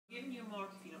mark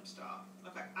if you don't stop.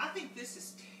 Okay, I think this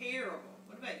is terrible.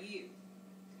 What about you?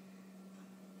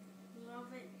 Love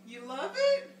it. You love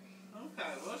it? Okay,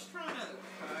 well, let's try another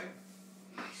one, okay?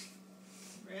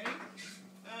 Ready?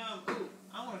 Ooh,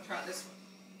 I want to try this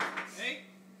one. Ready?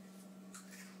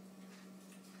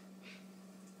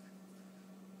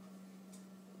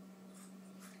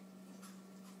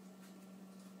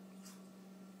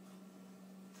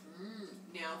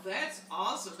 Now that's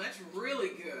awesome. That's really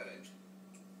good.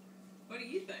 What do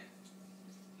you think?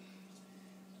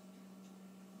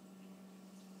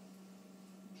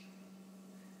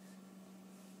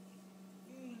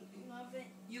 Love it.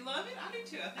 You love it? I do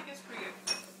too. I think that's pretty good.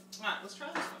 All right, let's try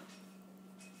this one.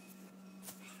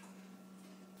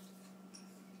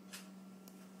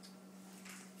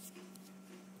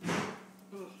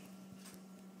 Ooh.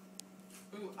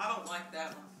 Ooh, I don't like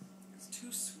that one. It's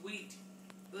too sweet.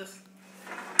 Ugh.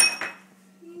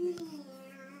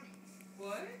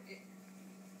 What?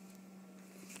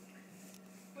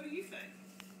 What do you think?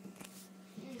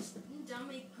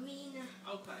 Stomach green.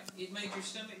 Okay, it made your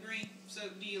stomach green. So,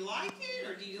 do you like it,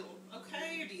 or do you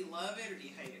okay, or do you love it, or do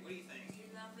you hate it? What do you think? I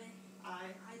love it.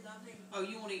 I love it. Oh,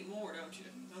 you want to eat more, don't you?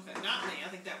 Okay, not me. I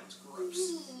think that one's gross.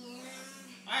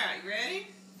 All right, ready?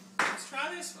 Let's try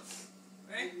this one.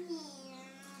 Ready?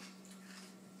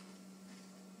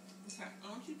 Okay, I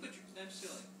want you to put your. That's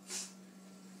silly.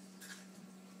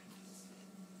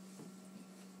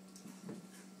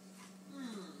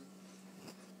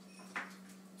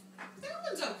 That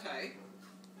one's okay.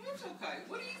 That's okay.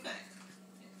 What do you think?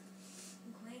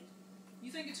 Great.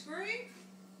 You think it's great?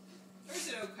 Or is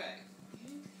it okay?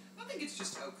 I think it's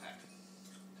just okay.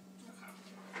 Okay.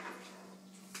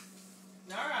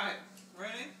 All right.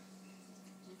 Ready?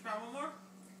 Try one more?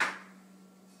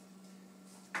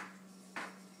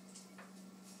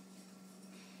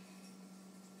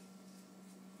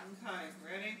 Okay.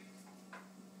 Ready?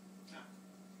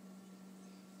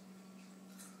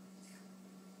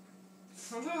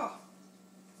 Oh.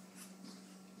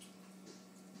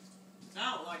 I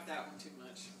don't like that one too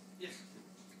much. Yeah.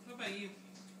 What about you?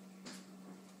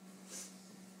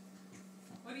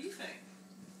 What do you think?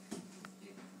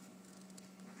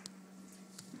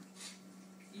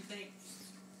 You think?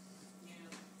 Yeah,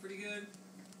 pretty good?